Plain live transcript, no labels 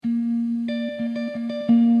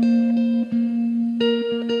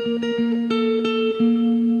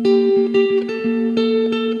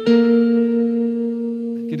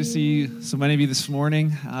many of you this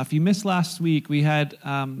morning. If you missed last week, we had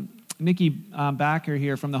Nikki Backer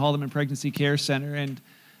here from the Haldeman Pregnancy Care Center, and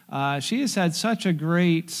she has had such a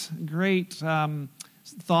great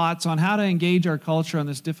thoughts on how to engage our culture on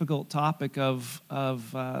this difficult topic of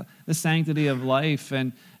the sanctity of life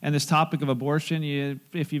and this topic of abortion.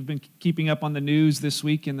 If you've been keeping up on the news this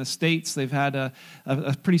week in the States, they've had a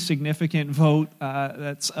pretty significant vote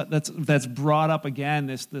that's brought up again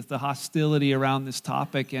the hostility around this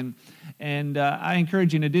topic. And I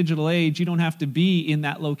encourage you, in a digital age, you don't have to be in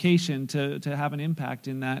that location to have an impact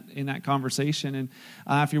in that conversation. And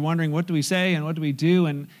if you're wondering, what do we say and what do we do?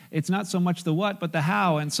 And it's not so much the what, but the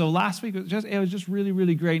how. And so last week, it was just really,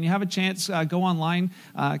 really great. And you have a chance, go online,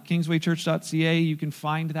 kingswaychurch.ca. You can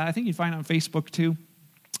find that. I think you can find it on Facebook too.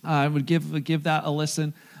 I would give that a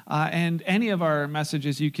listen. And any of our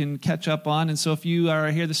messages you can catch up on. And so if you are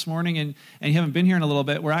here this morning and you haven't been here in a little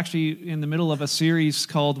bit, we're actually in the middle of a series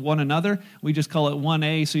called One Another. We just call it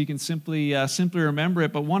 1A, so you can simply remember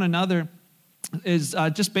it. But One Another is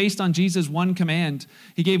just based on Jesus' one command.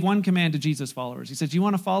 He gave one command to Jesus' followers. He said, you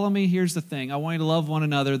want to follow me? Here's the thing. I want you to love one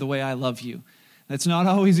another the way I love you. That's not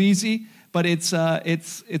always easy, but it's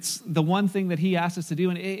the one thing that he asked us to do,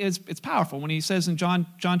 and it's powerful. When he says in John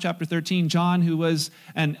chapter 13, John, who was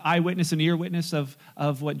an eyewitness and ear witness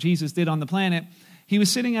of what Jesus did on the planet, he was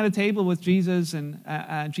sitting at a table with Jesus, and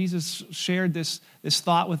Jesus shared this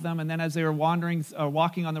thought with them. And then as they were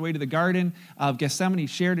walking on their way to the Garden of Gethsemane, he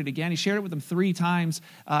shared it again. He shared it with them 3 times,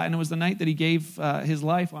 and it was the night that he gave his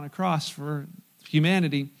life on a cross for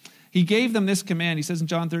humanity. He gave them this command. He says in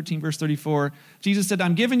John 13, verse 34, Jesus said,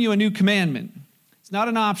 I'm giving you a new commandment. It's not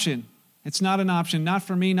an option. It's not an option. Not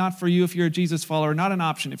for me, not for you if you're a Jesus follower. Not an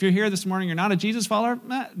option. If you're here this morning, you're not a Jesus follower,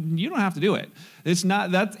 you don't have to do it. It's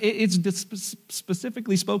not that. It's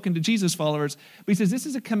specifically spoken to Jesus followers. But he says, this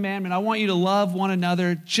is a commandment. I want you to love one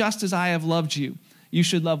another just as I have loved you. You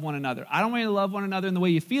should love one another. I don't want you to love one another in the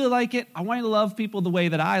way you feel like it. I want you to love people the way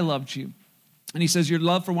that I loved you. And he says, your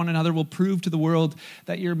love for one another will prove to the world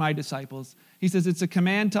that you're my disciples. He says it's a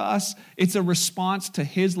command to us. It's a response to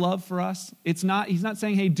his love for us. He's not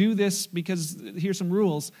saying, hey, do this because here's some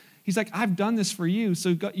rules. He's like, I've done this for you,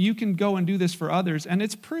 so you can go and do this for others. And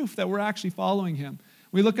it's proof that we're actually following him.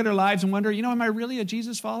 We look at our lives and wonder, am I really a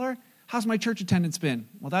Jesus follower? How's my church attendance been?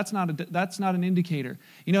 Well, that's not an indicator.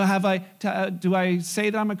 Do I say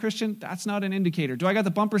that I'm a Christian? That's not an indicator. Do I got the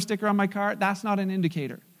bumper sticker on my car? That's not an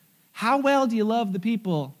indicator. How well do you love the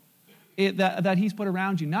people that he's put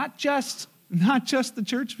around you? Not just the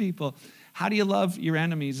church people. How do you love your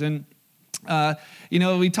enemies? And,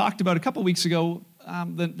 we talked about a couple weeks ago,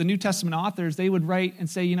 the New Testament authors, they would write and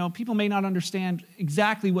say, people may not understand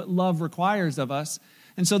exactly what love requires of us.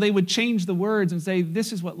 And so they would change the words and say,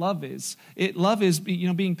 this is what love is. Love is,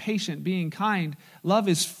 being patient, being kind. Love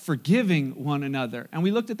is forgiving one another. And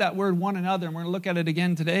we looked at that word one another, and we're going to look at it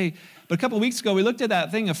again today. But a couple of weeks ago, we looked at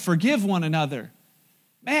that thing of forgive one another.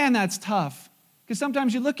 Man, that's tough. Because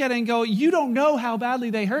sometimes you look at it and go, you don't know how badly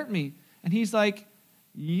they hurt me. And he's like,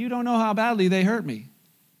 you don't know how badly they hurt me.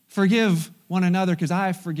 Forgive one another because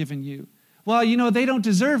I've forgiven you. Well, they don't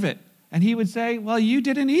deserve it. And he would say, well, you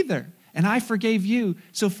didn't either. And I forgave you,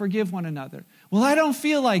 so forgive one another. Well, I don't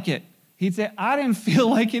feel like it. He'd say, I didn't feel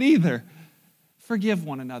like it either. Forgive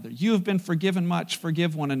one another. You have been forgiven much.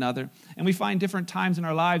 Forgive one another. And we find different times in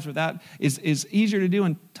our lives where that is easier to do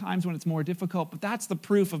and times when it's more difficult. But that's the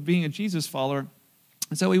proof of being a Jesus follower.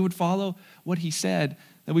 And so we would follow what he said,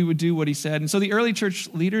 that we would do what he said. And so the early church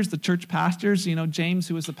leaders, the church pastors, James,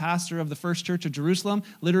 who was the pastor of the first church of Jerusalem,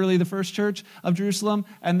 literally the first church of Jerusalem.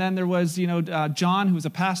 And then there was, John, who was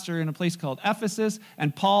a pastor in a place called Ephesus.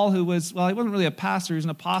 And Paul, who was, he wasn't really a pastor, he was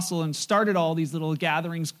an apostle and started all these little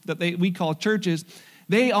gatherings that we call churches.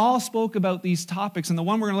 They all spoke about these topics. And the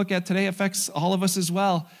one we're going to look at today affects all of us as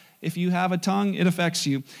well. If you have a tongue, it affects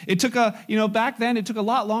you. It took back then, it took a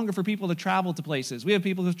lot longer for people to travel to places. We have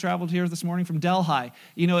people who've traveled here this morning from Delhi.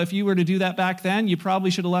 If you were to do that back then, you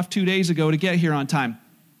probably should have left 2 days ago to get here on time.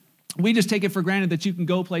 We just take it for granted that you can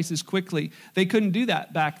go places quickly. They couldn't do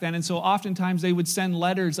that back then. And so oftentimes they would send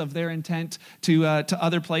letters of their intent to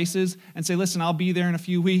other places and say, listen, I'll be there in a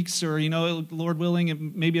few weeks or, Lord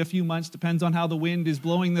willing, maybe a few months, depends on how the wind is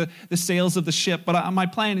blowing the sails of the ship. But my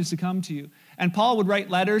plan is to come to you. And Paul would write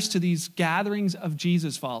letters to these gatherings of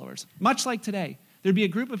Jesus followers, much like today. There'd be a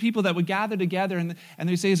group of people that would gather together and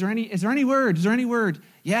they'd say, is there any word? Is there any word?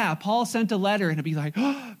 Yeah, Paul sent a letter. And it'd be like,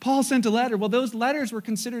 oh, Paul sent a letter. Well, those letters were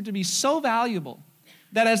considered to be so valuable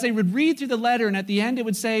that as they would read through the letter and at the end it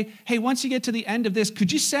would say, hey, once you get to the end of this,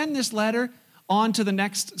 could you send this letter on to the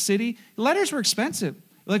next city? Letters were expensive.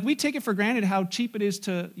 Like, we take it for granted how cheap it is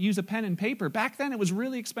to use a pen and paper. Back then, it was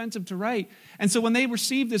really expensive to write. And so when they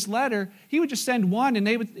received this letter, he would just send one, and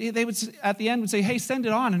they would at the end would say, hey, send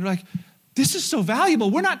it on. And they're like, this is so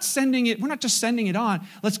valuable. We're not just sending it on.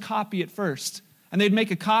 Let's copy it first. And they'd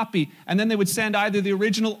make a copy, and then they would send either the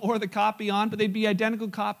original or the copy on, but they'd be identical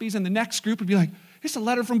copies, and the next group would be like, here's a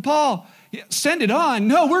letter from Paul. Yeah, send it on.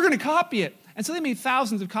 No, we're going to copy it. And so they made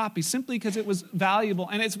thousands of copies simply because it was valuable.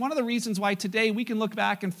 And it's one of the reasons why today we can look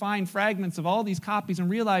back and find fragments of all these copies and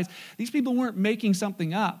realize these people weren't making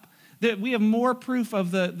something up. That we have more proof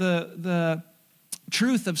of the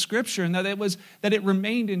truth of Scripture and that it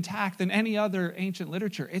remained intact than any other ancient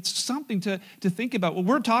literature. It's something to think about. What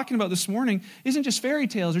we're talking about this morning isn't just fairy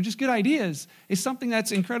tales or just good ideas. It's something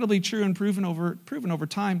that's incredibly true and proven over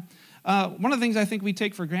time. One of the things I think we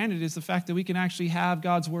take for granted is the fact that we can actually have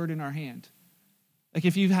God's Word in our hand. Like,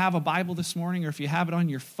 if you have a Bible this morning or if you have it on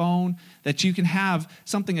your phone, that you can have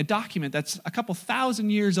a document that's a couple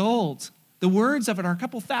thousand years old. The words of it are a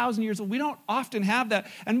couple thousand years old. We don't often have that.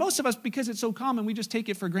 And most of us, because it's so common, we just take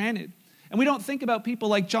it for granted. And we don't think about people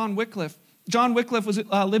like John Wycliffe. John Wycliffe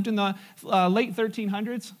lived in the late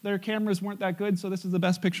 1300s. Their cameras weren't that good, so this is the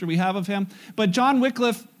best picture we have of him. But John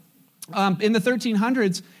Wycliffe, in the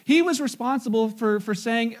 1300s, he was responsible for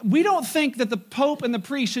saying, we don't think that the Pope and the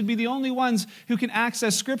priest should be the only ones who can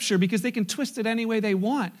access Scripture because they can twist it any way they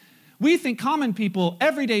want. We think common people,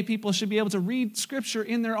 everyday people, should be able to read Scripture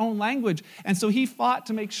in their own language. And so he fought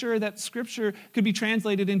to make sure that Scripture could be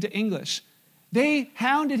translated into English. They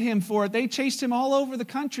hounded him for it. They chased him all over the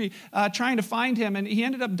country trying to find him. And he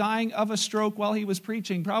ended up dying of a stroke while he was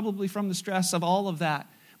preaching, probably from the stress of all of that.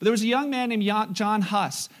 But there was a young man named John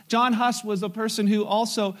Huss. John Huss was a person who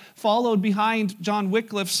also followed behind John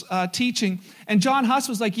Wycliffe's teaching. And John Huss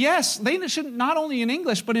was like, yes, they should, not only in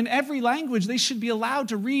English, but in every language, they should be allowed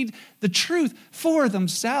to read the truth for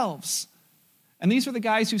themselves. And these are the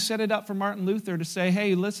guys who set it up for Martin Luther to say,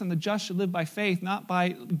 hey, listen, the just should live by faith, not by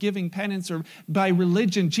giving penance or by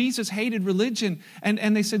religion. Jesus hated religion.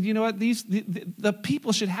 And they said, you know what, the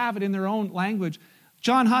people should have it in their own language.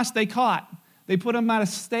 John Huss, they caught. They put him at a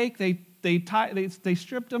stake. They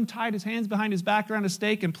stripped him, tied his hands behind his back around a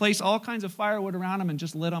stake, and placed all kinds of firewood around him and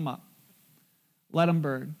just lit him up. Let him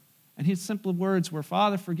burn. And his simple words were,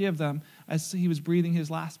 Father, forgive them, as he was breathing his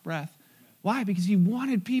last breath. Why? Because he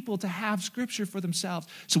wanted people to have Scripture for themselves.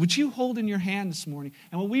 So what you hold in your hand this morning,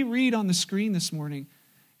 and what we read on the screen this morning,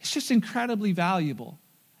 it's just incredibly valuable.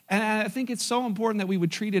 And I think it's so important that we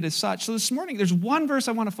would treat it as such. So this morning, there's one verse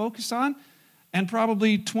I want to focus on, and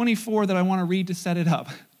probably 24 that I want to read to set it up.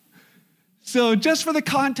 So just for the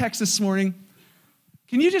context this morning,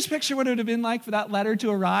 can you just picture what it would have been like for that letter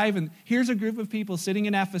to arrive? And here's a group of people sitting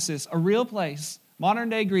in Ephesus, a real place,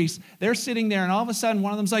 modern-day Greece. They're sitting there, and all of a sudden,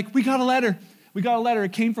 one of them's like, we got a letter. We got a letter.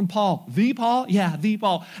 It came from Paul. The Paul? Yeah, the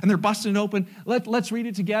Paul. And they're busting it open. Let's read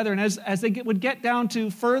it together. And as they would get down to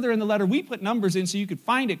further in the letter, we put numbers in so you could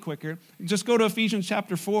find it quicker. Just go to Ephesians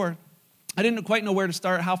chapter 4. I didn't quite know where to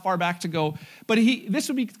start, how far back to go. But this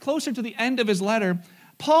would be closer to the end of his letter.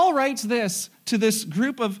 Paul writes this to this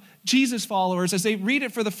group of Jesus followers as they read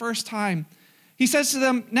it for the first time. He says to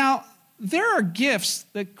them, now, there are gifts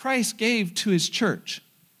that Christ gave to his church.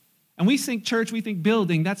 And we think church, we think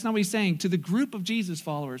building. That's not what he's saying. To the group of Jesus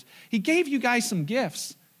followers. He gave you guys some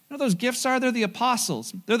gifts. You know what those gifts are? They're the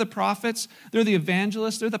apostles. They're the prophets. They're the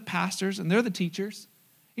evangelists. They're the pastors. And they're the teachers.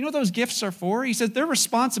 You know what those gifts are for? He says their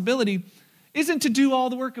responsibility isn't to do all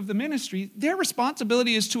the work of the ministry. Their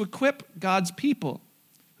responsibility is to equip God's people.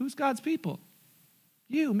 Who's God's people?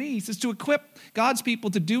 You, me. He says to equip God's people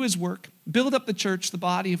to do his work, build up the church, the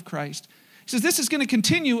body of Christ. He says this is going to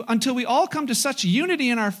continue until we all come to such unity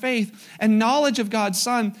in our faith and knowledge of God's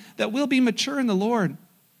Son that we'll be mature in the Lord,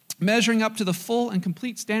 measuring up to the full and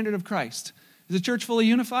complete standard of Christ. Is the church fully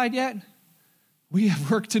unified yet? We have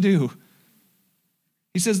work to do.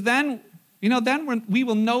 He says then we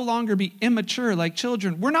will no longer be immature like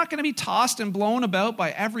children. We're not going to be tossed and blown about by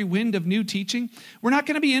every wind of new teaching. We're not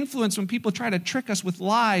going to be influenced when people try to trick us with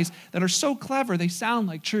lies that are so clever they sound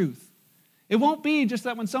like truth. It won't be just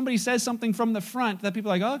that when somebody says something from the front that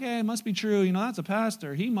people are like, okay, it must be true. That's a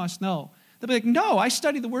pastor. He must know. They'll be like, no, I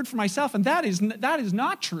study the word for myself, and that is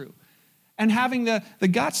not true. And having the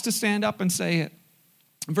guts to stand up and say it.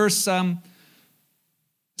 Verse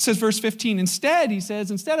 15,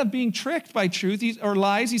 instead of being tricked by truth or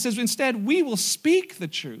lies, he says, instead, we will speak the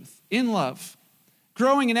truth in love,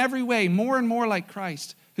 growing in every way more and more like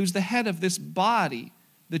Christ, who's the head of this body,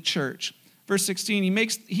 the church. Verse 16,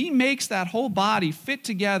 he makes that whole body fit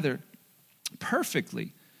together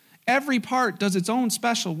perfectly Every part does its own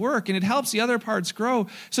special work, and it helps the other parts grow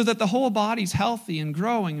so that the whole body's healthy and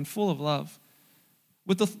growing and full of love.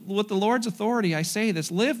 With the Lord's authority, I say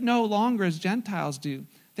this: live no longer as Gentiles do.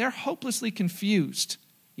 They're hopelessly confused.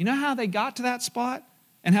 You know how they got to that spot?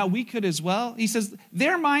 And how we could as well? He says,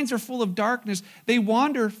 their minds are full of darkness. They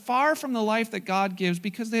wander far from the life that God gives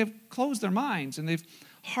because they have closed their minds and they've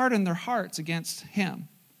hardened their hearts against him.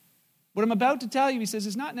 What I'm about to tell you, he says,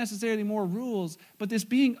 is not necessarily more rules, but this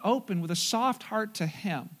being open with a soft heart to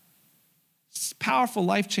him. It's a powerful,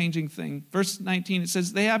 life-changing thing. Verse 19, it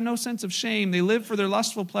says, they have no sense of shame. They live for their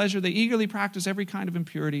lustful pleasure. They eagerly practice every kind of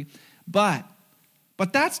impurity. But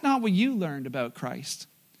that's not what you learned about Christ.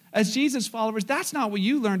 As Jesus followers, that's not what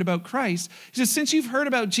you learned about Christ. He says, since you've heard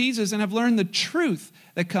about Jesus and have learned the truth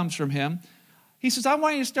that comes from him, he says, I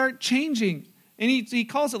want you to start changing. And he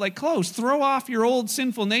calls it like clothes. Throw off your old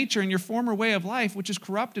sinful nature and your former way of life, which is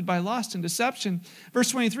corrupted by lust and deception.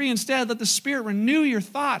 Verse 23, instead, let the Spirit renew your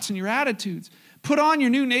thoughts and your attitudes. Put on your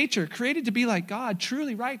new nature, created to be like God,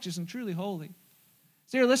 truly righteous and truly holy.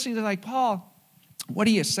 So you're listening to like, Paul, what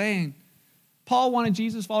are you saying? Paul wanted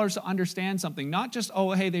Jesus' followers to understand something, not just,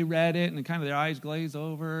 oh, hey, they read it and kind of their eyes glaze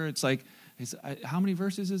over. It's like, how many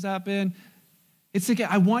verses has that been? It's like,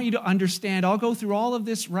 I want you to understand. I'll go through all of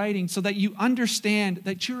this writing so that you understand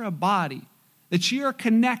that you're a body, that you are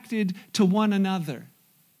connected to one another.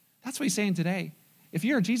 That's what he's saying today. If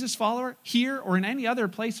you're a Jesus follower here or in any other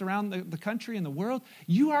place around the country and the world,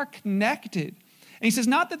 you are connected. And he says,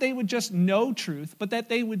 not that they would just know truth, but that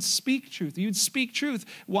they would speak truth. You would speak truth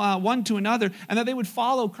one to another, and that they would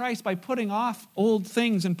follow Christ by putting off old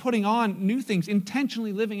things and putting on new things,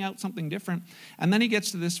 intentionally living out something different. And then he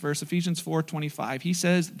gets to this verse, Ephesians 4:25. He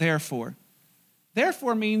says, therefore.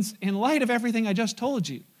 Therefore means in light of everything I just told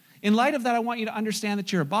you. In light of that, I want you to understand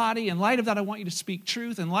that you're a body. In light of that, I want you to speak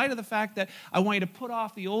truth. In light of the fact that I want you to put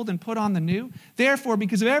off the old and put on the new. Therefore,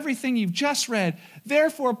 because of everything you've just read,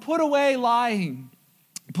 therefore put away lying.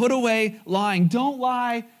 Put away lying. Don't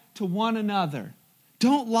lie to one another.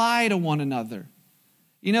 Don't lie to one another.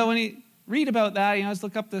 You know, when you read about that, let's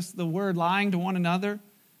look up the word lying to one another.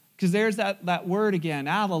 Because there's that word again,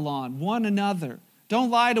 alalon, one another.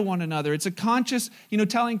 Don't lie to one another. It's a conscious,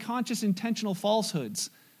 telling conscious intentional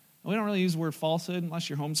falsehoods. We don't really use the word falsehood unless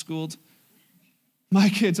you're homeschooled. My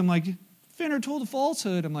kids, I'm like, Finner told a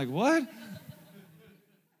falsehood. I'm like, what?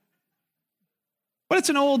 But it's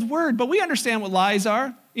an old word, but we understand what lies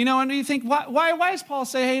are. And you think, why does Paul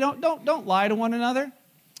say, hey, don't lie to one another?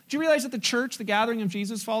 Do you realize that the church, the gathering of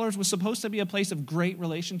Jesus followers, was supposed to be a place of great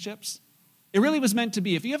relationships? It really was meant to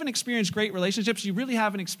be. If you haven't experienced great relationships, you really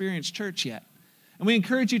haven't experienced church yet. And we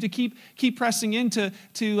encourage you to keep pressing in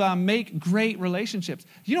to make great relationships.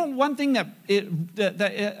 You know one thing that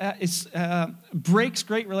breaks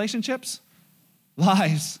great relationships?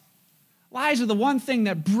 Lies. Lies are the one thing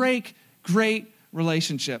that break great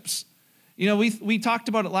relationships. We talked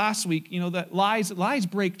about it last week, that lies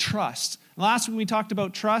break trust. Last week we talked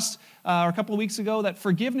about trust, or a couple of weeks ago, that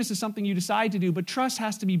forgiveness is something you decide to do, but trust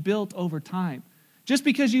has to be built over time. Just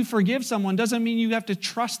because you forgive someone doesn't mean you have to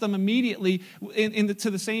trust them immediately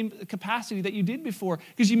to the same capacity that you did before,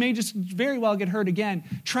 because you may just very well get hurt again.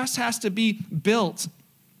 Trust has to be built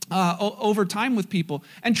over time with people.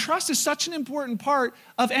 And trust is such an important part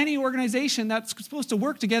of any organization that's supposed to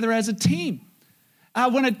work together as a team.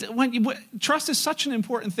 Trust is such an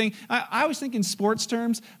important thing. I was thinking sports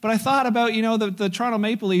terms, but I thought about, the Toronto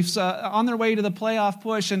Maple Leafs on their way to the playoff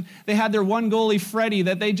push, and they had their one goalie, Freddie,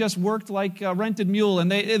 that they just worked like a rented mule. And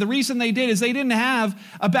the reason they did is they didn't have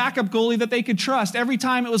a backup goalie that they could trust. Every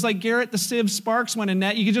time it was like Garrett the Civ Sparks went in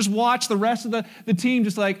net, you could just watch the rest of the team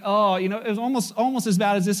just like, it was almost as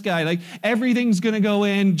bad as this guy. Like, everything's going to go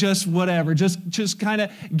in, just whatever, just kind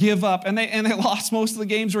of give up. And they lost most of the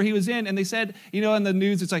games where he was in. And they said, in the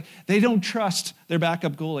news, it's like they don't trust their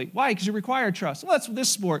backup goalie. Why? Because you require trust. Well, that's this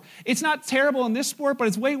sport. It's not terrible in this sport, but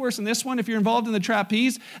it's way worse in this one. If you're involved in the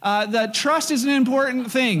trapeze, the trust is an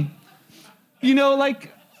important thing.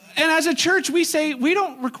 And as a church, we say we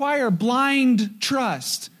don't require blind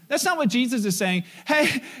trust. That's not what Jesus is saying.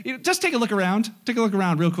 Hey, just take a look around. Take a look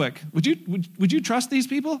around real quick. Would you trust these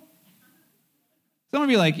people? Some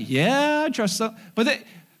of you are like, yeah, I trust some. But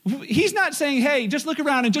he's not saying, hey, just look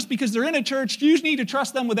around, and just because they're in a church, you need to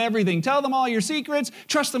trust them with everything. Tell them all your secrets.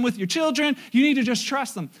 Trust them with your children. You need to just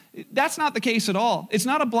trust them. That's not the case at all. It's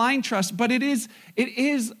not a blind trust, but it is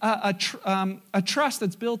a trust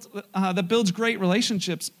that's built that builds great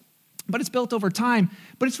relationships. But it's built over time.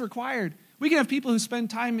 But it's required. We can have people who spend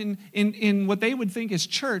time in what they would think is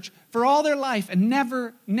church for all their life and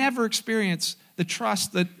never experience the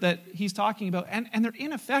trust that he's talking about. And they're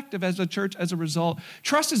ineffective as a church as a result.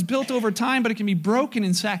 Trust is built over time, but it can be broken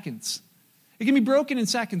in seconds. It can be broken in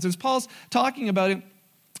seconds. As Paul's talking about it,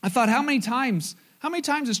 I thought, how many times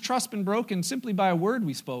has trust been broken simply by a word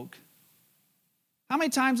we spoke? How many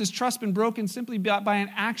times has trust been broken simply by an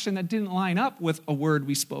action that didn't line up with a word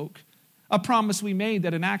we spoke? A promise we made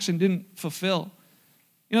that an action didn't fulfill.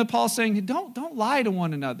 You know, Paul's saying, don't lie to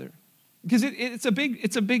one another. Because it's a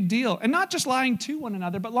big deal. And not just lying to one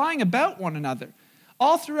another, but lying about one another.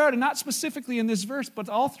 All throughout, and not specifically in this verse, but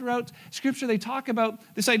all throughout Scripture, they talk about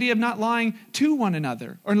this idea of not lying to one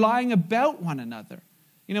another or lying about one another.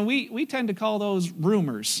 You know, we tend to call those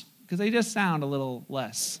rumors because they just sound a little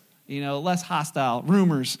less hostile.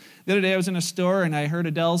 Rumors. The other day I was in a store and I heard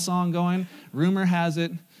Adele's song going, rumor has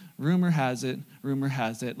it, rumor has it, rumor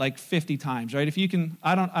has it, like 50 times, right? If you can,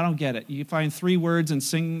 I don't get it. You find 3 words and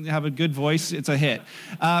sing, have a good voice, it's a hit.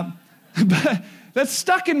 But that's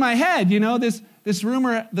stuck in my head, you know, this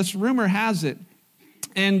rumor has it.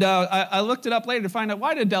 And I looked it up later to find out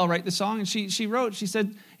why did Adele write the song, and she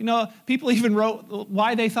said, you know, people even wrote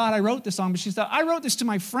why they thought I wrote the song, but she said, I wrote this to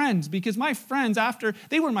my friends because my friends, after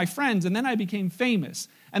they were my friends, and then I became famous.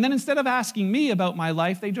 And then instead of asking me about my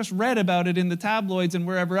life, they just read about it in the tabloids and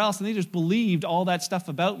wherever else, and they just believed all that stuff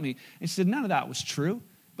about me. And she said, none of that was true,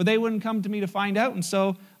 but they wouldn't come to me to find out, and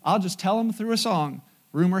so I'll just tell them through a song,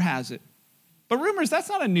 rumor has it. But rumors, that's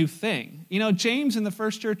not a new thing. You know, James in the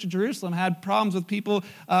first church of Jerusalem had problems with people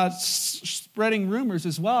spreading rumors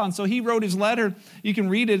as well. And so he wrote his letter. You can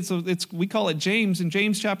read it. So we call it James. In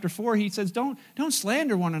James chapter 4, he says, don't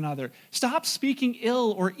slander one another. Stop speaking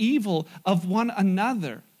ill or evil of one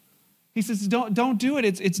another. He says, don't do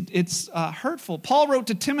it. It's hurtful. Paul wrote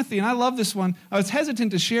to Timothy, and I love this one. I was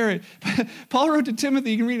hesitant to share it. But Paul wrote to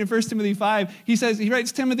Timothy. You can read it in 1 Timothy 5. He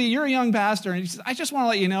writes, Timothy, you're a young pastor. And he says, I just want to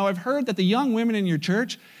let you know, I've heard that the young women in your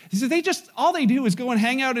church, he says, all they do is go and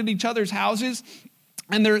hang out at each other's houses.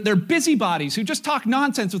 And they're busybodies who just talk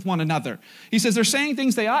nonsense with one another. He says they're saying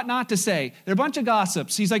things they ought not to say. They're a bunch of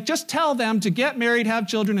gossips. He's like, just tell them to get married, have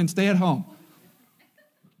children, and stay at home.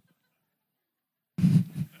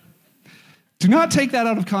 Do not take that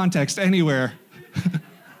out of context anywhere.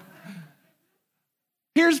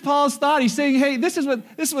 Here's Paul's thought. He's saying, hey, this is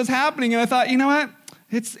what's happening. And I thought, you know what?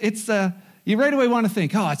 You right away want to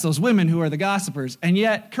think, oh, it's those women who are the gossipers. And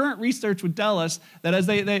yet, current research would tell us that as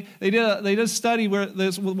they did a study where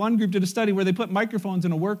one group did a study where they put microphones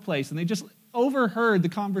in a workplace and they just overheard the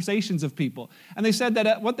conversations of people. And they said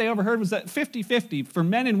that what they overheard was that 50-50 for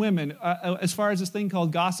men and women as far as this thing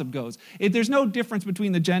called gossip goes. There's no difference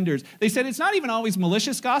between the genders. They said it's not even always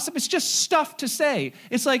malicious gossip. It's just stuff to say.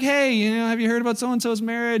 It's like, hey, you know, have you heard about so-and-so's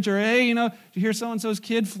marriage? Or, hey, you know, did you hear so-and-so's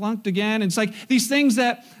kid flunked again? And it's like these things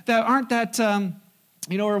that aren't that...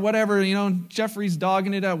 you know, or whatever, you know, Jeffrey's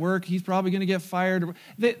dogging it at work. He's probably going to get fired.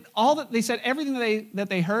 They said everything that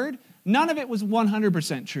they heard, none of it was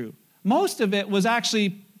 100% true. Most of it was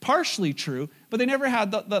actually partially true, but they never had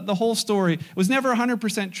the whole story. It was never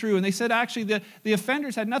 100% true. And they said actually the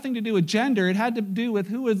offenders had nothing to do with gender. It had to do with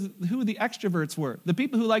who the extroverts were. The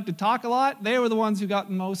people who liked to talk a lot, they were the ones who got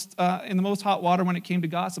in the most hot water when it came to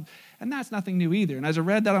gossip. And that's nothing new either. And as I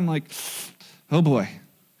read that, I'm like, oh boy.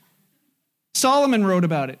 Solomon wrote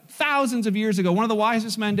about it thousands of years ago, one of the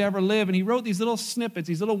wisest men to ever live, and he wrote these little snippets,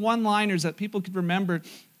 these little one-liners that people could remember,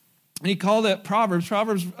 and he called it Proverbs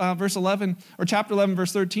verse 11, or chapter 11,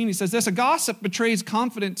 verse 13. He says this, a gossip betrays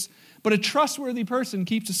confidence, but a trustworthy person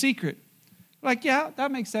keeps a secret. Like, yeah,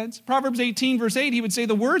 that makes sense. Proverbs 18, verse 8, he would say,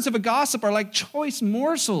 the words of a gossip are like choice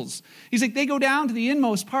morsels. He's like, they go down to the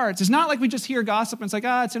inmost parts. It's not like we just hear gossip and it's like,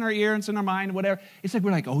 it's in our ear, it's in our mind, whatever. It's like,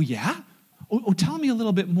 we're like, oh yeah? Oh, tell me a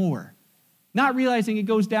little bit more. Not realizing it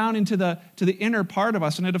goes down into the inner part of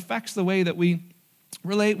us and it affects the way that we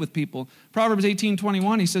relate with people. Proverbs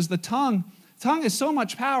 18:21, he says, the tongue has so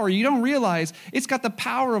much power, you don't realize it's got the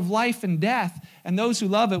power of life and death, and those who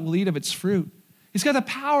love it will eat of its fruit. It's got the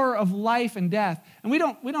power of life and death. And we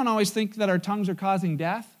don't always think that our tongues are causing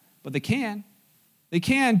death, but they can. They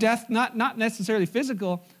can, death, not necessarily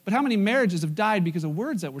physical, but how many marriages have died because of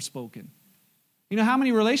words that were spoken? You know, how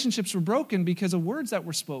many relationships were broken because of words that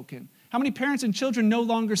were spoken? How many parents and children no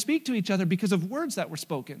longer speak to each other because of words that were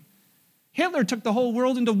spoken? Hitler took the whole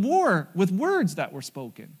world into war with words that were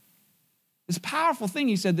spoken. This powerful thing,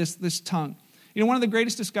 he said, this tongue. You know, one of the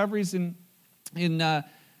greatest discoveries in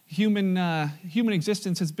human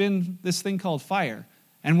existence has been this thing called fire.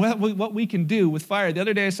 and what we can do with fire. The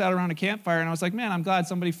other day I sat around a campfire and I was like, man, I'm glad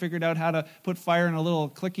somebody figured out how to put fire in a little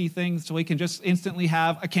clicky thing so we can just instantly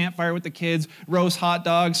have a campfire with the kids, roast hot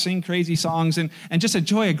dogs, sing crazy songs, and just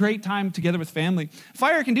enjoy a great time together with family.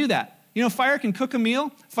 Fire can do that. Fire can cook a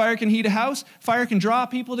meal, fire can heat a house, fire can draw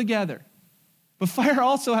people together. But fire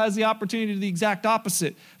also has the opportunity to do the exact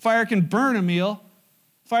opposite. Fire can burn a meal,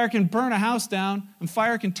 fire can burn a house down, and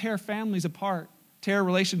fire can tear families apart, tear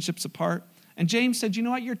relationships apart. And James said, you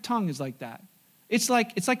know what? Your tongue is like that. It's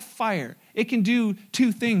like fire. It can do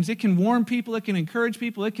two things. It can warm people, it can encourage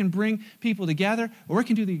people, it can bring people together, or it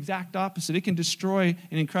can do the exact opposite. It can destroy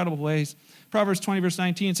in incredible ways. Proverbs 20, verse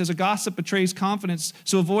 19 says, a gossip betrays confidence,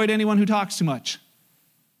 so avoid anyone who talks too much.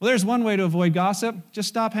 Well, there's one way to avoid gossip. Just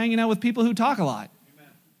stop hanging out with people who talk a lot.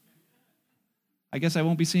 Amen. I guess I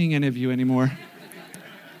won't be seeing any of you anymore.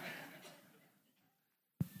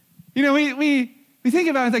 We think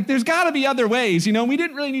about it like there's got to be other ways. We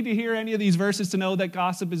didn't really need to hear any of these verses to know that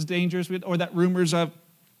gossip is dangerous or that rumors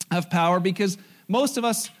have power, because most of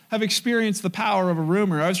us have experienced the power of a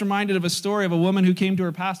rumor. I was reminded of a story of a woman who came to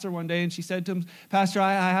her pastor one day and she said to him, Pastor,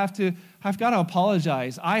 I've got to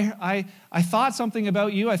apologize. I thought something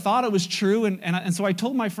about you. I thought it was true, and so I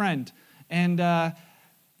told my friend. And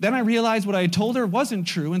then I realized what I had told her wasn't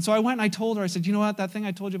true. And so I went and I told her, I said, you know what, that thing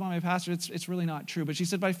I told you about my pastor, it's really not true. But she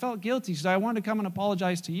said, but I felt guilty. She said, I wanted to come and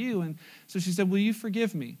apologize to you. And so she said, will you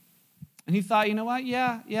forgive me? And he thought, you know what,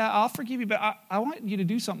 yeah, I'll forgive you, but I want you to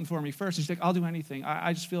do something for me first. She's like, I'll do anything.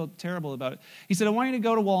 I just feel terrible about it. He said, I want you to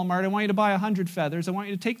go to Walmart. I want you to buy 100 feathers. I want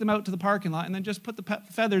you to take them out to the parking lot and then just put the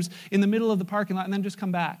feathers in the middle of the parking lot and then just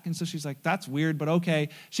come back. And so she's like, that's weird, but okay.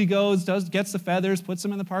 She goes, gets the feathers, puts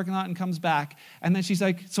them in the parking lot and comes back. And then she's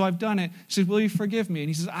like, so I've done it. She says, will you forgive me? And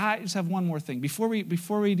he says, I just have one more thing. Before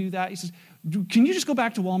we do that, he says, can you just go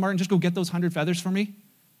back to Walmart and just go get those 100 feathers for me?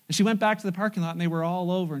 And she went back to the parking lot, and they were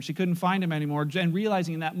all over, and she couldn't find them anymore, and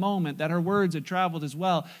realizing in that moment that her words had traveled as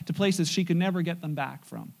well to places she could never get them back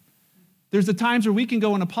from. There's the times where we can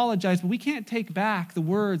go and apologize, but we can't take back the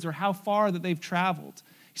words or how far that they've traveled.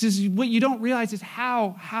 He says, what you don't realize is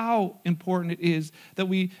how important it is that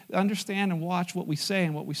we understand and watch what we say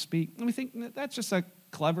and what we speak. And we think that's just a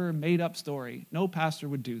clever, made-up story. No pastor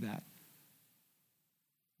would do that.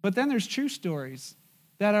 But then there's true stories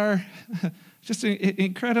that are just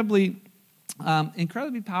incredibly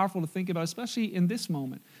powerful to think about, especially in this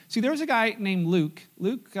moment. See, there was a guy named Luke.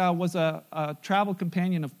 Luke was a travel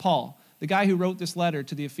companion of Paul, the guy who wrote this letter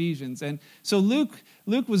to the Ephesians. And so Luke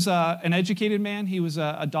was an educated man. He was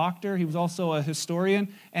a doctor. He was also a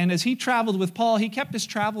historian. And as he traveled with Paul, he kept his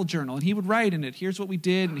travel journal, and he would write in it, here's what we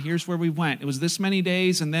did, and here's where we went. It was this many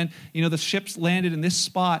days, and then, the ships landed in this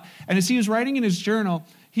spot. And as he was writing in his journal,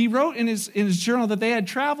 he wrote in his journal that they had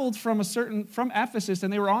traveled from Ephesus,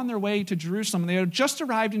 and they were on their way to Jerusalem. And they had just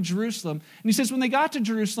arrived in Jerusalem. And he says when they got to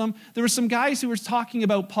Jerusalem, there were some guys who were talking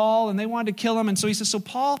about Paul, and they wanted to kill him. And so he says, so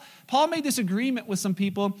Paul made this agreement with some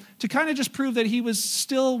people to kind of just prove that he was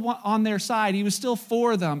still on their side. He was still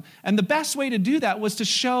for them. And the best way to do that was to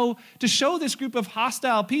show this group of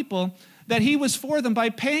hostile people that he was for them by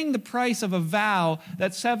paying the price of a vow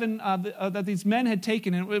that these men had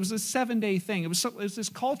taken. And it was a 7-day thing. It was this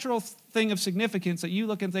cultural thing of significance that you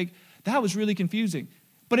look and think, that was really confusing.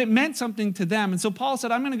 But it meant something to them. And so Paul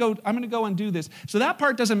said, I'm going to go and do this. So that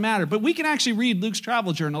part doesn't matter. But we can actually read Luke's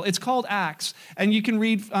travel journal. It's called Acts. And you can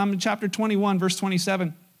read chapter 21, verse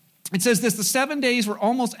 27. It says this, the 7 days were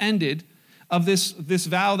almost ended of this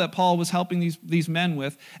vow that Paul was helping these men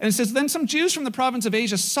with. And it says, then some Jews from the province of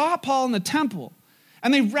Asia saw Paul in the temple,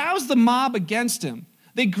 and they roused the mob against him.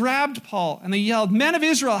 They grabbed Paul, and they yelled, men of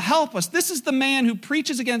Israel, help us. This is the man who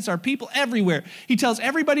preaches against our people everywhere. He tells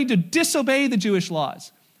everybody to disobey the Jewish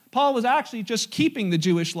laws. Paul was actually just keeping the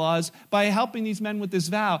Jewish laws by helping these men with this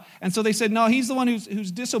vow. And so they said, no, he's the one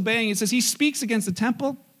who's disobeying. It says he speaks against the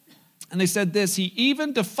temple. And they said this, he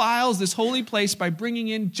even defiles this holy place by bringing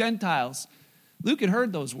in Gentiles. Luke had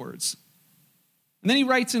heard those words. And then he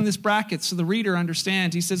writes in this bracket so the reader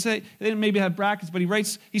understands. He says, hey, they didn't maybe have brackets, but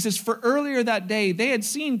he says, for earlier that day, they had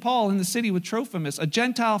seen Paul in the city with Trophimus, a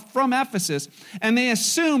Gentile from Ephesus, and they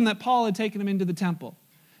assumed that Paul had taken him into the temple.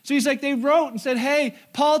 So he's like, they wrote and said, hey,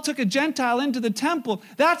 Paul took a Gentile into the temple.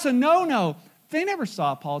 That's a no-no. They never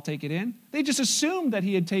saw Paul take it in. They just assumed that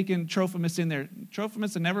he had taken Trophimus in there.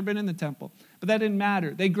 Trophimus had never been in the temple. But that didn't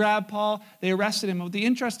matter. They grabbed Paul. They arrested him. But the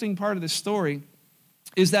interesting part of this story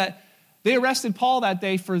is that they arrested Paul that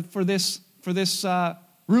day for this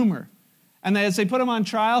rumor. And as they put him on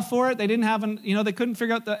trial for it, they didn't have, they couldn't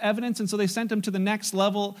figure out the evidence, and so they sent him to the next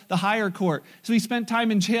level, the higher court. So he spent time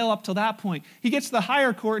in jail up till that point. He gets to the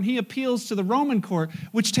higher court, and he appeals to the Roman court,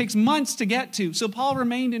 which takes months to get to. So Paul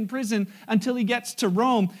remained in prison until he gets to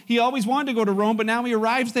Rome. He always wanted to go to Rome, but now he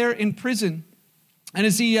arrives there in prison. And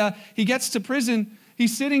as he gets to prison,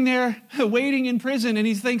 he's sitting there waiting in prison, and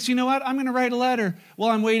he thinks, you know what, I'm going to write a letter while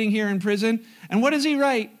I'm waiting here in prison. And what does he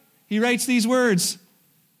write? He writes these words: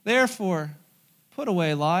 "Therefore, put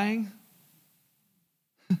away lying."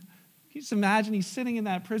 Can you just imagine he's sitting in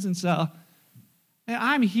that prison cell? And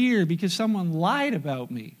I'm here because someone lied about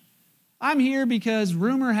me. I'm here because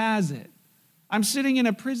rumor has it. I'm sitting in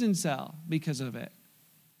a prison cell because of it.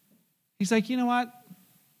 He's like, you know what?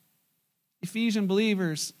 Ephesian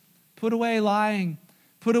believers, put away lying.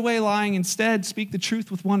 Put away lying. Instead, speak the truth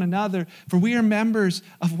with one another, for we are members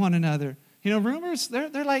of one another. Rumors, they're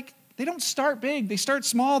like, they don't start big. They start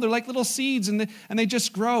small. They're like little seeds, and they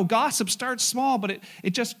just grow. Gossip starts small, but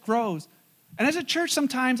it just grows. And as a church,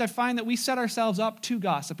 sometimes I find that we set ourselves up to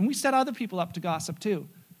gossip, and we set other people up to gossip too.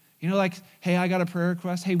 Like, hey, I got a prayer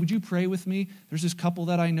request. Hey, would you pray with me? There's this couple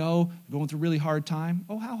that I know going through a really hard time.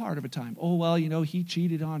 Oh, how hard of a time? Oh, well, he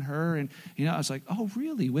cheated on her. And, I was like, oh,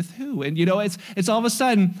 really? With who? And, it's all of a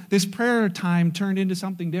sudden, this prayer time turned into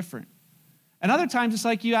something different. And other times it's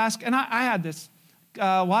like you ask, and I had this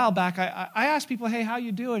a while back. I asked people, hey, how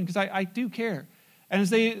you doing? Because I do care. And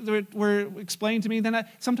as they were explained to me, then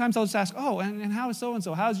sometimes I'll just ask, oh, and how is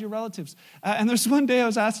so-and-so? How's your relatives? And there's one day I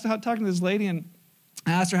was talking to this lady, and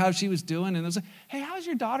I asked her how she was doing, and I was like, hey, how's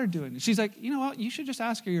your daughter doing? And she's like, you know what? You should just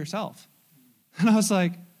ask her yourself. And I was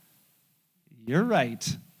like, you're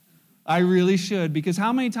right. I really should, because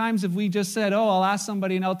how many times have we just said, oh, I'll ask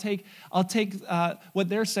somebody and I'll take what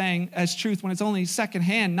they're saying as truth when it's only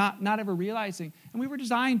secondhand, not ever realizing. And we were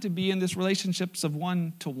designed to be in this relationships of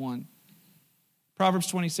one to one. Proverbs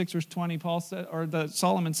 26, verse 20,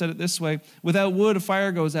 Solomon said it this way: without wood, a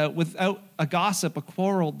fire goes out. Without a gossip, a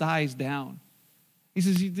quarrel dies down. He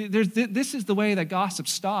says, this is the way that gossip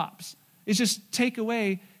stops. It's just take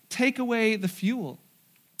away the fuel.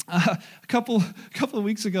 A couple of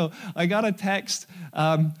weeks ago, I got a text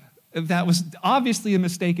that was obviously a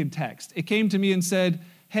mistaken text. It came to me and said,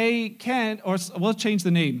 hey, Kent, or we'll change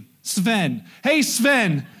the name, Sven. Hey,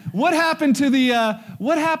 Sven, what happened to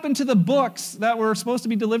the books that were supposed to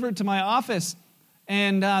be delivered to my office?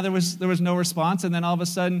 And there was no response. And then all of a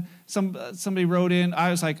sudden, somebody wrote in. I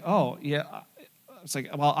was like, oh, yeah. I was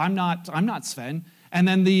like, well, I'm not Sven. And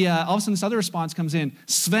then all of a sudden, this other response comes in.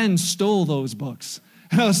 Sven stole those books.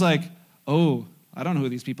 And I was like, oh, I don't know who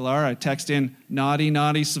these people are. I text in,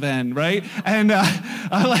 naughty Sven, right? And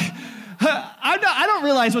I'm like, I don't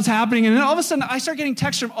realize what's happening. And then all of a sudden, I start getting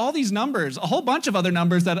texts from all these numbers, a whole bunch of other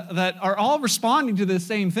numbers that are all responding to the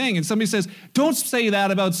same thing. And somebody says, don't say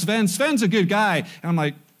that about Sven. Sven's a good guy. And I'm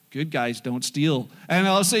like, good guys don't steal. And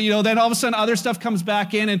I'll say, then all of a sudden other stuff comes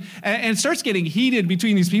back in and it starts getting heated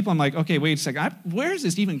between these people. I'm like, okay, wait a second. Where is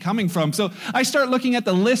this even coming from? So I start looking at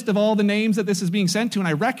the list of all the names that this is being sent to, and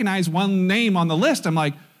I recognize one name on the list. I'm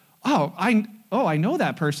like, I know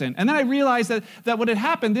that person. And then I realized that what had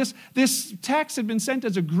happened, this text had been sent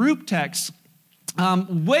as a group text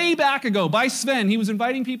way back ago by Sven. He was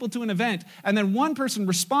inviting people to an event, and then one person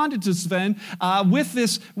responded to Sven with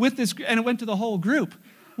this, and it went to the whole group.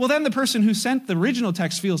 Well, then the person who sent the original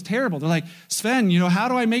text feels terrible. They're like, Sven, how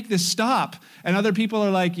do I make this stop? And other people are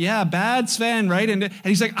like, yeah, bad Sven, right? And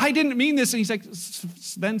he's like, I didn't mean this. And he's like,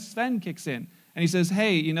 Sven kicks in. And he says,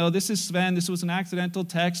 hey, this is Sven. This was an accidental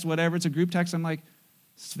text, whatever. It's a group text. I'm like,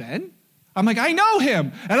 Sven? I'm like, I know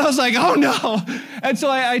him. And I was like, oh, no. And so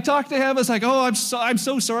I talked to him. I was like, oh, I'm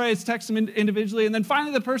so sorry. I text him individually. And then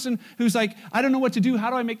finally the person who's like, I don't know what to do. How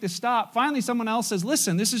do I make this stop? Finally, someone else says,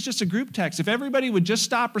 listen, this is just a group text. If everybody would just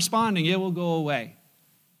stop responding, it will go away.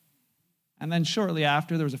 And then shortly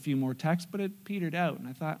after, there was a few more texts, but it petered out. And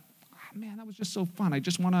I thought, oh, man, that was just so fun. I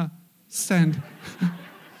just want to send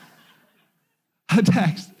a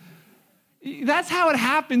text. That's how it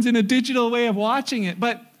happens in a digital way of watching it.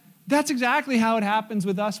 But that's exactly how it happens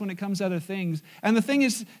with us when it comes to other things. And the thing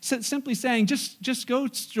is simply saying, just go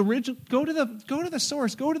to the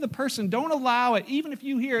source, go to the person. Don't allow it, even if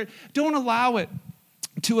you hear it, don't allow it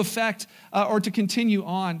to affect or to continue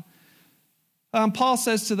on. Paul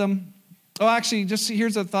says to them,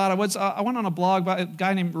 here's a thought. I went on a blog by a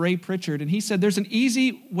guy named Ray Pritchard, and he said, there's an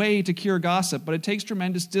easy way to cure gossip, but it takes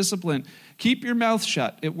tremendous discipline. Keep your mouth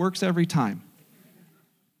shut. It works every time.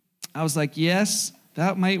 I was like, yes,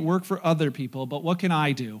 that might work for other people, but what can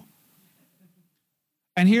I do?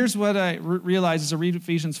 And here's what I realized as I read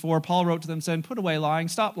Ephesians 4. Paul wrote to them saying, put away lying,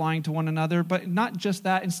 stop lying to one another. But not just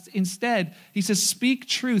that. Instead, he says, speak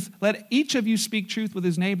truth. Let each of you speak truth with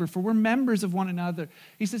his neighbor, for we're members of one another.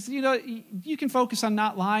 He says, you can focus on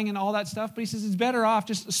not lying and all that stuff, but he says it's better off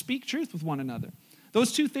just to speak truth with one another.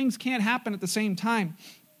 Those two things can't happen at the same time.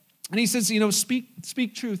 And he says,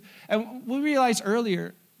 speak truth. And we realized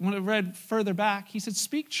earlier, when I read further back, he said,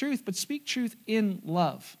 speak truth, but speak truth in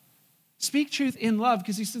love. Speak truth in love,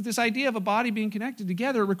 because he says this idea of a body being connected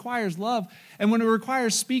together requires love. And when it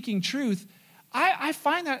requires speaking truth, I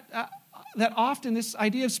find that often this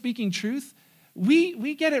idea of speaking truth,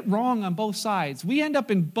 we get it wrong on both sides. We end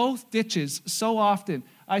up in both ditches so often.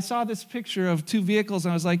 I saw this picture of two vehicles,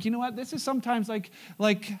 and I was like, you know what? This is sometimes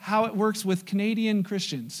like how it works with Canadian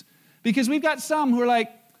Christians. Because we've got some who are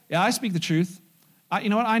like, yeah, I speak the truth. I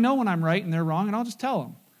know when I'm right and they're wrong, and I'll just tell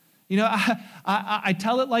them. I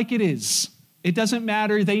tell it like it is. It doesn't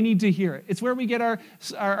matter. They need to hear it. It's where we get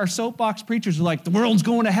our soapbox preachers who are like, the world's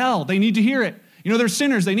going to hell. They need to hear it. They're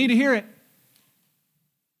sinners. They need to hear it.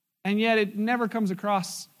 And yet it never comes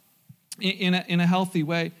across in a healthy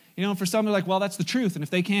way. For some, they're like, well, that's the truth. And if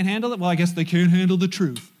they can't handle it, well, I guess they can't handle the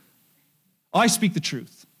truth. I speak the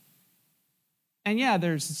truth. And yeah,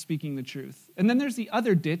 there's speaking the truth. And then there's the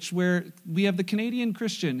other ditch where we have the Canadian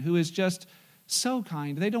Christian who is just so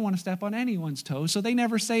kind. They don't want to step on anyone's toes, so they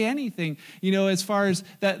never say anything, as far as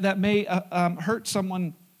that may hurt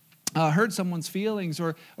someone, hurt someone's feelings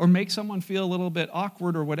or make someone feel a little bit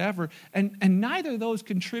awkward or whatever. And neither of those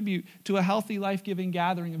contribute to a healthy, life-giving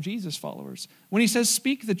gathering of Jesus followers. When he says,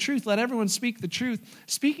 speak the truth, let everyone speak the truth,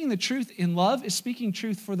 speaking the truth in love is speaking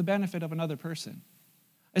truth for the benefit of another person.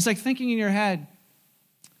 It's like thinking in your head,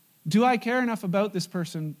 do I care enough about this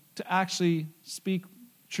person to actually speak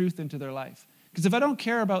truth into their life? Because if I don't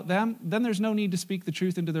care about them, then there's no need to speak the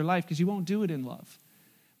truth into their life because you won't do it in love.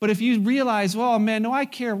 But if you realize, well, man, no, I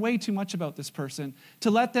care way too much about this person to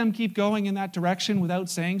let them keep going in that direction without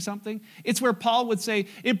saying something, it's where Paul would say,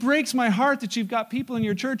 it breaks my heart that you've got people in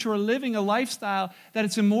your church who are living a lifestyle that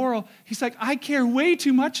it's immoral. He's like, I care way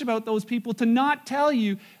too much about those people to not tell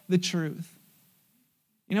you the truth.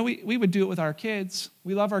 We would do it with our kids.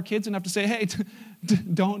 We love our kids enough to say, hey,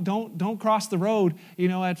 don't cross the road,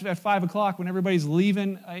 at 5 o'clock when everybody's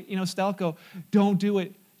leaving, Stelco. Don't do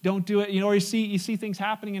it. Don't do it. Or you see things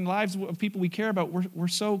happening in lives of people we care about. We're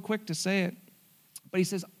so quick to say it. But he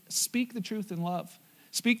says, speak the truth in love.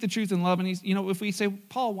 Speak the truth in love. And he's, if we say,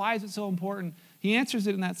 Paul, why is it so important? He answers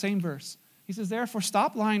it in that same verse. He says, therefore,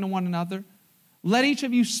 stop lying to one another. Let each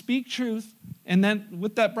of you speak truth, and then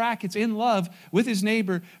with that brackets, in love with his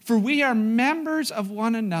neighbor, for we are members of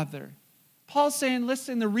one another. Paul's saying,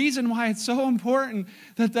 listen, the reason why it's so important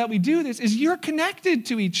that we do this is you're connected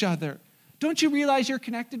to each other. Don't you realize you're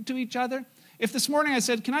connected to each other? If this morning I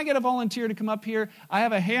said, can I get a volunteer to come up here? I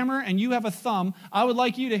have a hammer and you have a thumb. I would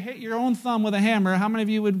like you to hit your own thumb with a hammer. How many of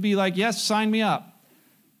you would be like, yes, sign me up?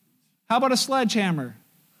 How about a sledgehammer?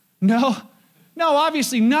 No? No,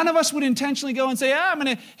 obviously, none of us would intentionally go and say, I'm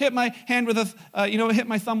going to hit my hand with hit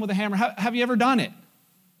my thumb with a hammer. Have you ever done it?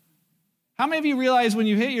 How many of you realize when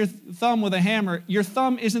you hit your thumb with a hammer, your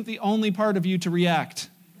thumb isn't the only part of you to react?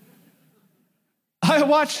 I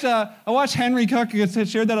watched Henry Cook, I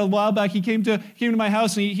shared that a while back. He came to my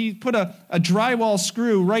house and he put a drywall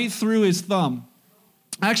screw right through his thumb.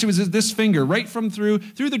 Actually, it was this finger, right from through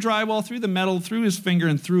the drywall, through the metal, through his finger,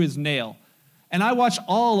 and through his nail. And I watched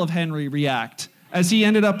all of Henry react as he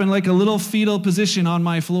ended up in like a little fetal position on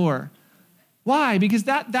my floor. Why? Because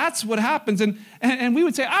that's what happens. And we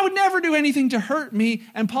would say, I would never do anything to hurt me.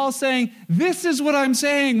 And Paul's saying, this is what I'm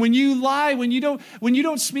saying. When you lie, when you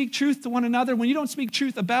don't speak truth to one another, when you don't speak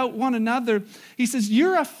truth about one another, he says,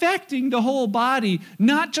 you're affecting the whole body,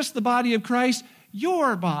 not just the body of Christ,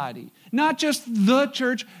 your body. Not just the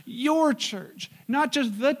church, your church. Not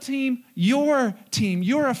just the team, your team.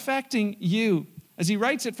 You're affecting you. As he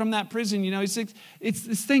writes it from that prison, he says, it's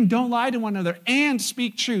this thing, don't lie to one another and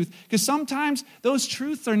speak truth. Because sometimes those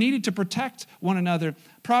truths are needed to protect one another.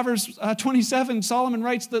 Proverbs 27, Solomon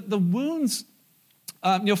writes that the wounds,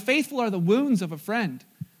 faithful are the wounds of a friend.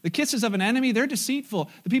 The kisses of an enemy, they're deceitful.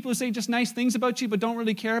 The people who say just nice things about you but don't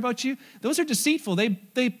really care about you, those are deceitful.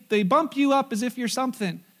 They bump you up as if you're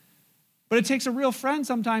something. But it takes a real friend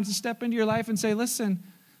sometimes to step into your life and say, listen,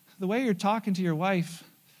 the way you're talking to your wife,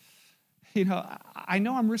 I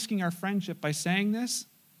know I'm risking our friendship by saying this,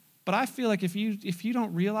 but I feel like if you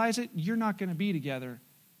don't realize it, you're not going to be together,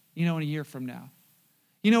 in a year from now.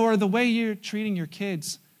 Or the way you're treating your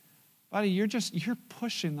kids, buddy, you're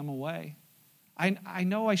pushing them away. I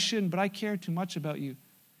know I shouldn't, but I care too much about you.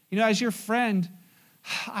 As your friend,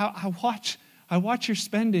 I I watch your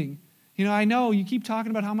spending. I know you keep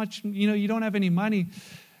talking about how much, you don't have any money.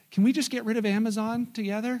 Can we just get rid of Amazon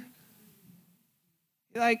together?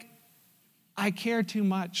 Like, I care too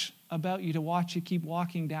much about you to watch you keep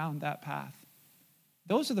walking down that path.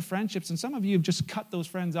 Those are the friendships, and some of you have just cut those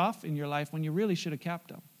friends off in your life when you really should have kept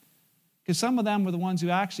them. Because some of them were the ones who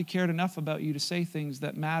actually cared enough about you to say things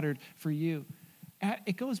that mattered for you.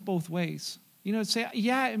 It goes both ways. Say,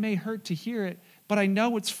 yeah, it may hurt to hear it, but I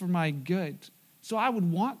know it's for my good. So I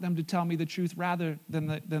would want them to tell me the truth rather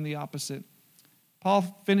than the opposite.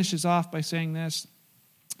 Paul finishes off by saying this.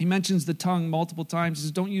 He mentions the tongue multiple times. He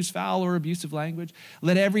says, don't use foul or abusive language.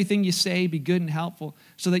 Let everything you say be good and helpful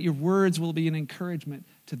so that your words will be an encouragement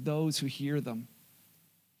to those who hear them.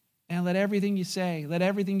 And let everything you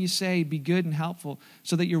say be good and helpful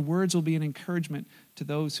so that your words will be an encouragement to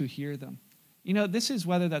those who hear them. This is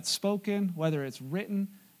whether that's spoken, whether it's written.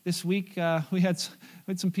 This week, we had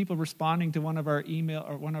some people responding to one of our email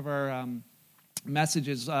or one of our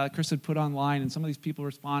messages Chris had put online, and some of these people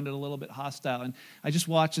responded a little bit hostile. And I just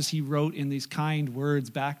watched as he wrote in these kind words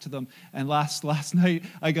back to them. And last night,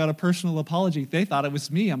 I got a personal apology. They thought it was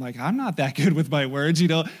me. I'm like, I'm not that good with my words.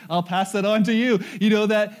 I'll pass that on to you.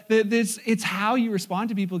 That it's how you respond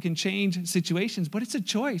to people can change situations, but it's a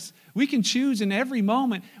choice. We can choose in every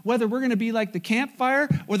moment whether we're going to be like the campfire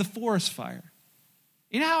or the forest fire.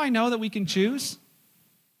 You know how I know that we can choose?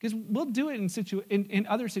 Because we'll do it in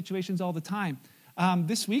other situations all the time.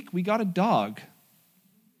 This week, we got a dog.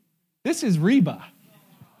 This is Reba.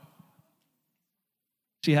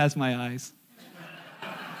 She has my eyes.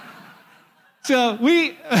 So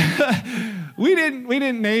we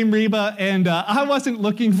didn't name Reba, and I wasn't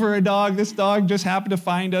looking for a dog. This dog just happened to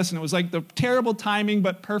find us, and it was like the terrible timing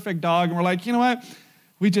but perfect dog. And we're like, you know what?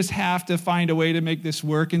 We just have to find a way to make this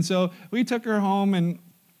work. And so we took her home, and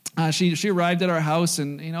she arrived at our house,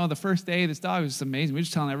 and the first day, this dog was just amazing. We were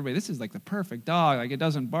just telling everybody, this is like the perfect dog. Like, it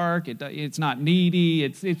doesn't bark, it's not needy,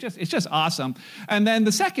 it's just awesome. And then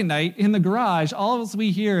the second night in the garage, all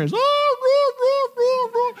we hear is,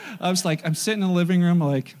 I was like, I'm sitting in the living room,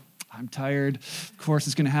 like, I'm tired. Of course,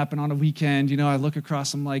 it's going to happen on a weekend. I look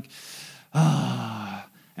across, I'm like,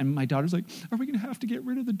 and my daughter's like, are we going to have to get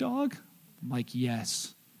rid of the dog? I'm like,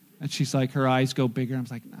 yes. And she's like, her eyes go bigger. I was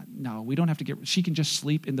like, no, we don't have to she can just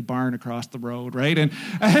sleep in the barn across the road, right? And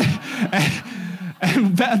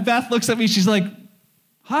Beth looks at me, she's like,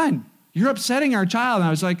 hon, you're upsetting our child. And I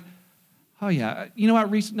was like, oh yeah, you know what,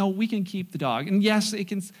 Reese? No, we can keep the dog. And yes, it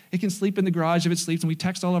can sleep in the garage if it sleeps. And we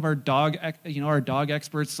text all of our dog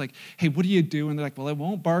experts, like, hey, what do you do? And they're like, well, it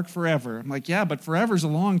won't bark forever. I'm like, yeah, but forever's a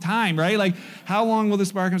long time, right? Like, how long will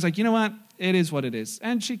this bark? And I was like, you know what? It is what it is.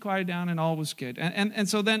 And she quieted down, and all was good. And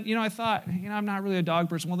so then, I thought, I'm not really a dog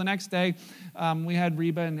person. Well, the next day, we had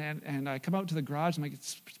Reba, and I come out to the garage. I'm like,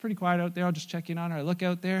 it's pretty quiet out there. I'll just check in on her. I look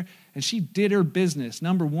out there, and she did her business,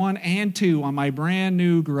 number 1 and 2, on my brand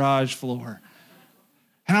new garage floor.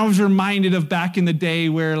 And I was reminded of back in the day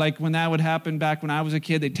where, like, when that would happen back when I was a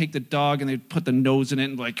kid, they'd take the dog and they'd put the nose in it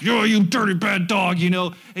and like, oh, you dirty bad dog, and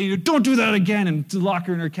don't do that again, and lock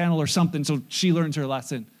her in her kennel or something so she learns her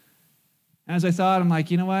lesson. And as I thought, I'm like,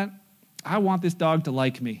 you know what? I want this dog to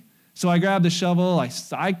like me. So I grabbed the shovel.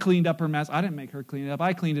 I cleaned up her mess. I didn't make her clean it up.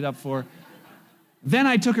 I cleaned it up for her. Then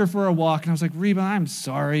I took her for a walk, and I was like, Reba, I'm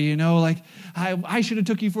sorry, I should have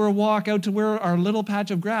took you for a walk out to where our little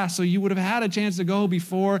patch of grass, so you would have had a chance to go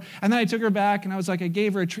before. And then I took her back, and I was like, I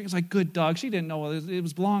gave her a treat. I was like, good dog. She didn't know. It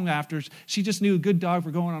was long after. She just knew, good dog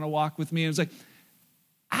for going on a walk with me. And it was like,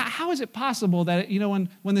 how is it possible that,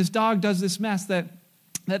 when this dog does this mess,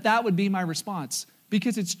 that would be my response?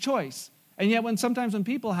 Because it's choice. And yet sometimes when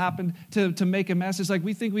people happen to make a mess, it's like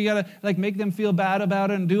we think we got to make them feel bad about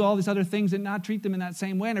it and do all these other things and not treat them in that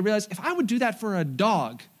same way. And I realized if I would do that for a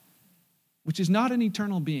dog, which is not an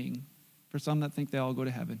eternal being, for some that think they all go to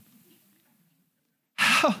heaven,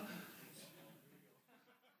 how?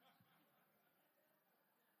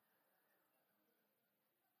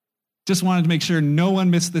 Just wanted to make sure no one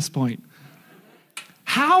missed this point.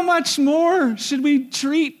 How much more should we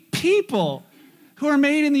treat people who are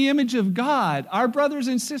made in the image of God, our brothers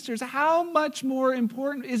and sisters? How much more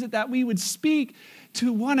important is it that we would speak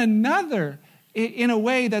to one another in a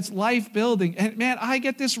way that's life-building? And man, I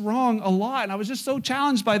get this wrong a lot, and I was just so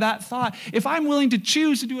challenged by that thought. If I'm willing to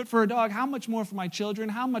choose to do it for a dog, how much more for my children?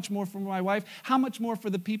 How much more for my wife? How much more for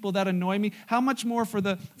the people that annoy me? How much more for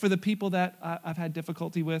the people that I've had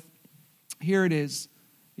difficulty with? Here it is.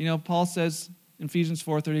 Paul says in Ephesians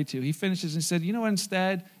 4:32, he finishes and said,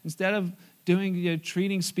 instead of doing,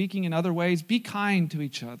 treating, speaking in other ways, be kind to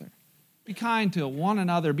each other. Be kind to one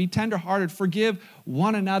another. Be tenderhearted. Forgive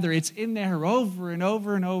one another. It's in there over and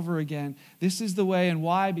over and over again. This is the way. And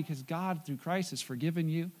why? Because God, through Christ, has forgiven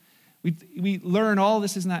you. We learn all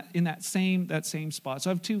this is in that same spot. So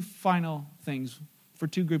I have two final things for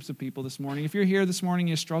two groups of people this morning. If you're here this morning,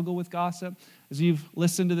 you struggle with gossip, as you've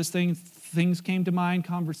listened to this thing, things came to mind,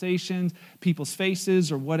 conversations, people's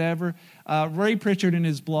faces or whatever. Ray Pritchard in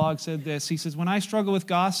his blog said this. He says, when I struggle with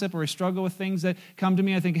gossip or I struggle with things that come to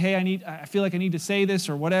me, I think, hey, I feel like I need to say this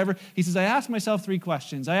or whatever. He says, I ask myself three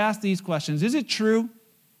questions. I ask these questions. Is it true?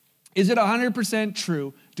 Is it 100%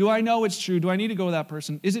 true? Do I know it's true? Do I need to go with that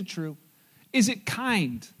person? Is it true? Is it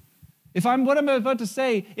kind? What I'm about to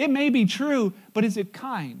say, it may be true, but is it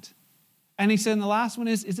kind? And he said, and the last one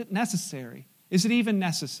is it necessary? Is it even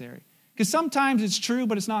necessary? Because sometimes it's true,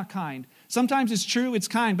 but it's not kind. Sometimes it's true, it's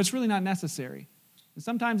kind, but it's really not necessary. And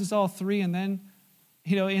sometimes it's all three, and then,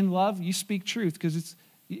 in love, you speak truth, because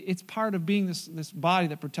it's part of being this body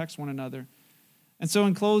that protects one another. And so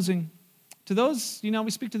in closing, to those,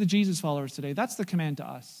 we speak to the Jesus followers today. That's the command to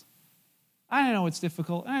us. I know it's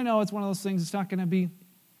difficult. I know it's one of those things that's not going to be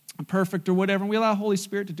perfect or whatever, and we allow Holy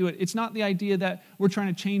Spirit to do it. It's not the idea that we're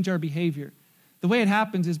trying to change our behavior. The way it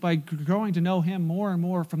happens is by growing to know Him more and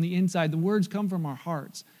more from the inside. The words come from our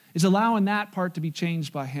hearts. It's allowing that part to be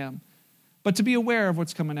changed by Him. But to be aware of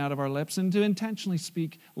what's coming out of our lips and to intentionally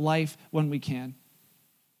speak life when we can.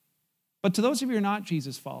 But to those of you who are not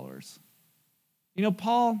Jesus followers,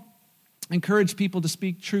 Paul encouraged people to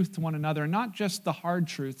speak truth to one another, and not just the hard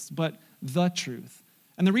truths, but the truth.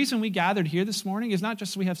 And the reason we gathered here this morning is not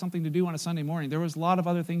just so we have something to do on a Sunday morning. There was a lot of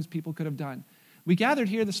other things people could have done. We gathered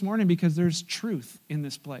here this morning because there's truth in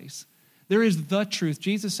this place. There is the truth.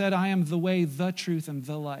 Jesus said, I am the way, the truth, and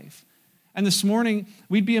the life. And this morning,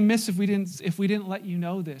 we'd be amiss if we didn't let you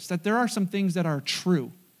know this, that there are some things that are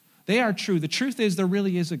true. They are true. The truth is there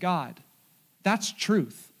really is a God. That's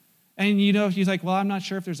truth. And if you're like, well, I'm not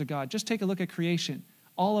sure if there's a God. Just take a look at creation.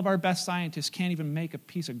 All of our best scientists can't even make a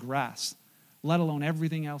piece of grass, let alone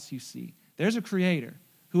everything else you see. There's a creator.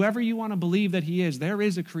 Whoever you want to believe that He is, there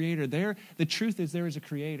is a creator. The truth is there is a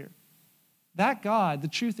creator. That God, the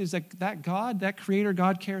truth is that God, that creator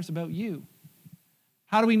God cares about you.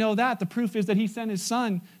 How do we know that? The proof is that He sent His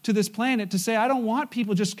Son to this planet to say, I don't want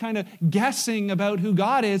people just kind of guessing about who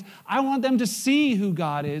God is. I want them to see who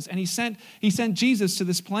God is. And He sent Jesus to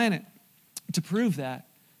this planet to prove that.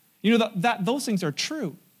 That those things are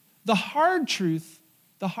true. The hard truths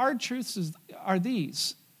are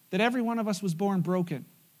these, that every one of us was born broken.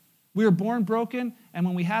 We were born broken, and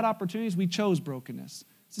when we had opportunities, we chose brokenness.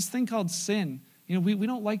 It's this thing called sin. We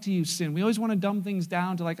don't like to use sin. We always want to dumb things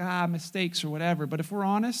down to mistakes or whatever. But if we're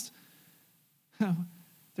honest,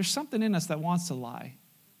 there's something in us that wants to lie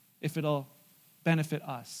if it'll benefit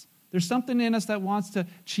us. There's something in us that wants to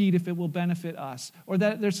cheat if it will benefit us. Or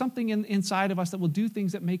that there's something inside of us that will do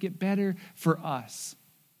things that make it better for us.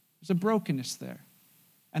 There's a brokenness there.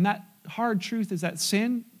 And that hard truth is that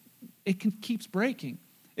sin, keeps breaking.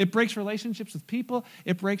 It breaks relationships with people.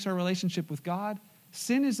 It breaks our relationship with God.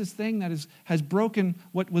 Sin is this thing that has broken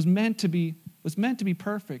what was meant to be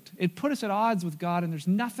perfect. It put us at odds with God, and there's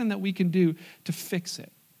nothing that we can do to fix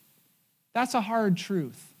it. That's a hard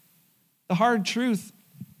truth. The hard truth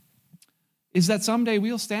is that someday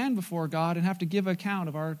we'll stand before God and have to give account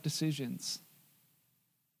of our decisions.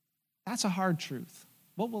 That's a hard truth.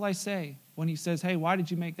 What will I say when He says, hey, why did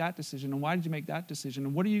you make that decision? And why did you make that decision?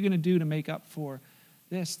 And what are you going to do to make up for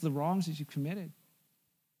the wrongs that you committed?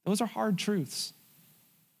 Those are hard truths.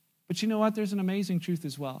 But you know what? There's an amazing truth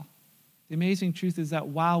as well. The amazing truth is that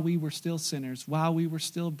while we were still sinners, while we were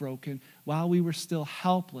still broken, while we were still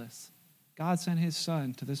helpless, God sent His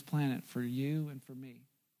Son to this planet for you and for me.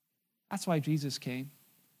 That's why Jesus came.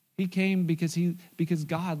 He came because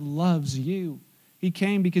God loves you. He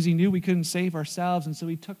came because He knew we couldn't save ourselves, and so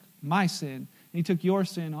He took my sin, and He took your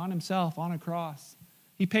sin on Himself on a cross.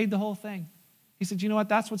 He paid the whole thing. He said, you know what?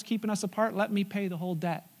 That's what's keeping us apart. Let me pay the whole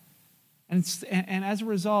debt. And as a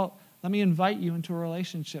result, let me invite you into a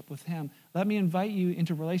relationship with Him. Let me invite you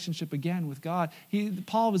into a relationship again with God.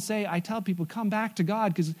 Paul would say, I tell people, come back to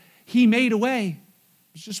God because He made a way.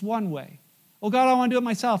 It's just one way. Oh, God, I want to do it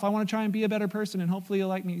myself. I want to try and be a better person, and hopefully You'll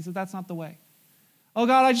like me. He said, that's not the way. Oh,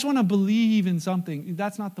 God, I just want to believe in something.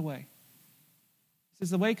 That's not the way. He says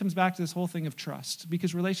the way comes back to this whole thing of trust,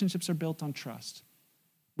 because relationships are built on trust.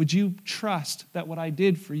 Would you trust that what I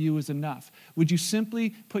did for you is enough? Would you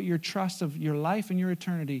simply put your trust of your life and your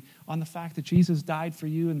eternity on the fact that Jesus died for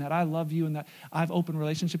you and that I love you and that I've opened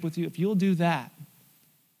relationship with you? If you'll do that,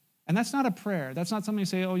 and that's not a prayer. That's not something you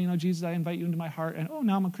say, oh, Jesus, I invite you into my heart, and oh,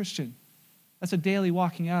 now I'm a Christian. That's a daily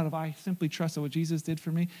walking out of, I simply trust that what Jesus did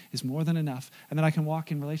for me is more than enough, and that I can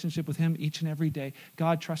walk in relationship with him each and every day.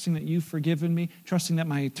 God, trusting that you've forgiven me, trusting that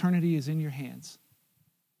my eternity is in your hands.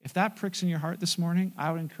 If that pricks in your heart this morning,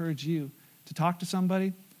 I would encourage you to talk to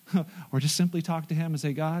somebody or just simply talk to him and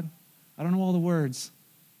say, God, I don't know all the words,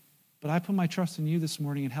 but I put my trust in you this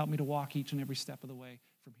morning, and help me to walk each and every step of the way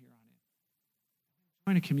from here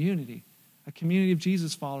on in. Join a community of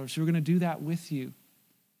Jesus followers who are going to do that with you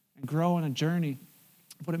and grow on a journey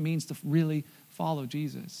of what it means to really follow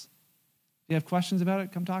Jesus. If you have questions about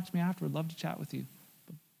it, come talk to me after. I'd love to chat with you.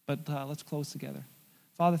 But let's close together.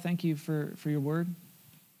 Father, thank you for your word.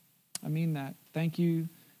 I mean that. Thank you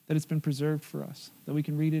that it's been preserved for us, that we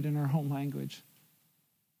can read it in our home language,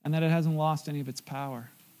 and that it hasn't lost any of its power.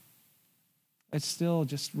 It still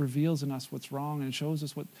just reveals in us what's wrong, and it shows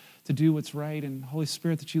us what to do, what's right. And Holy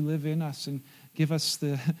Spirit, that you live in us and give us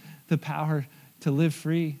the power to live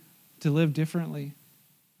free, to live differently.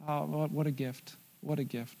 Oh, what a gift. What a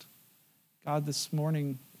gift. God, this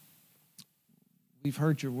morning, we've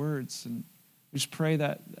heard your words, and we just pray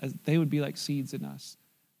that they would be like seeds in us,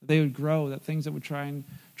 that they would grow, that things that would try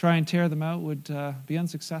and tear them out would be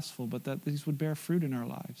unsuccessful, but that these would bear fruit in our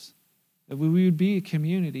lives. That we would be a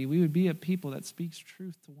community, we would be a people that speaks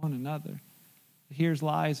truth to one another, that hears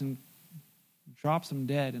lies and drops them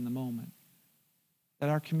dead in the moment. That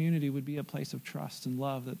our community would be a place of trust and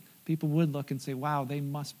love, that people would look and say, wow, they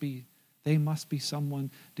must be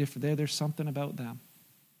someone different. There's something about them.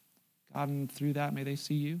 God, and through that, may they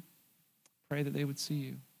see you. Pray that they would see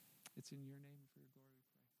you. It's in your name and for your glory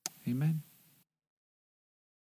we pray. Amen.